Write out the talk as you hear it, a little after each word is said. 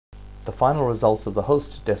the final results of the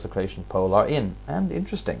host desecration poll are in, and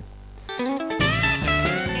interesting.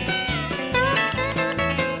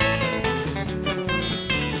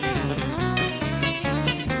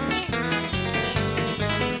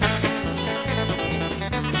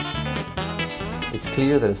 It's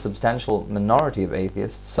clear that a substantial minority of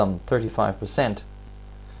atheists, some 35%,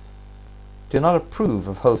 do not approve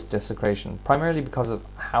of host desecration, primarily because of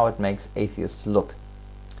how it makes atheists look.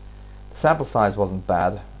 The sample size wasn't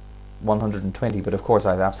bad, 120, but of course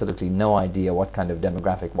I have absolutely no idea what kind of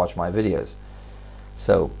demographic watch my videos,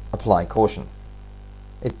 so apply caution.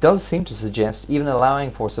 It does seem to suggest, even allowing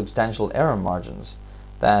for substantial error margins,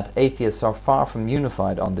 that atheists are far from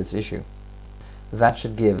unified on this issue. That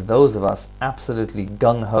should give those of us absolutely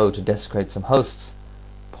gung-ho to desecrate some hosts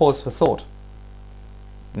pause for thought.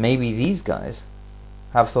 Maybe these guys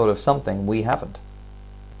have thought of something we haven't.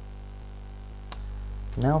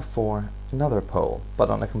 Now for another poll, but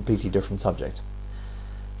on a completely different subject.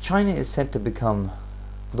 China is said to become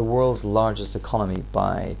the world's largest economy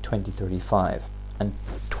by 2035 and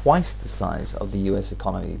twice the size of the US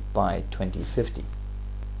economy by 2050.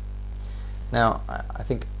 Now, I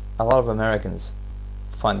think a lot of Americans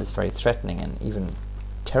find this very threatening and even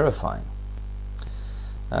terrifying.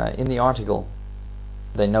 In the article,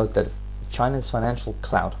 they note that China's financial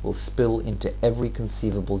clout will spill into every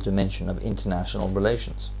conceivable dimension of international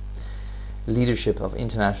relations. Leadership of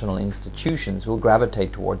international institutions will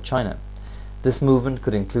gravitate toward China. This movement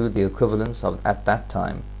could include the equivalents of, at that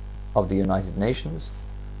time, of the United Nations,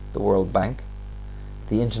 the World Bank,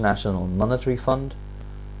 the International Monetary Fund,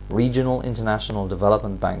 regional international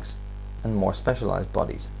development banks, and more specialized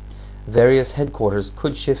bodies. Various headquarters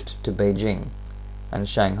could shift to Beijing and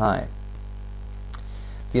Shanghai.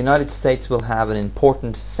 The United States will have an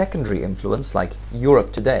important secondary influence like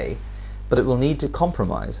Europe today, but it will need to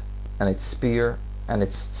compromise, and its sphere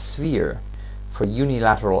for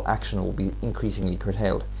unilateral action will be increasingly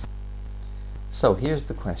curtailed. So here's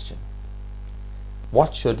the question.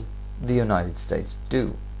 What should the United States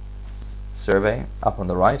do? Survey up on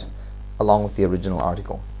the right, along with the original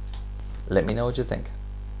article. Let me know what you think.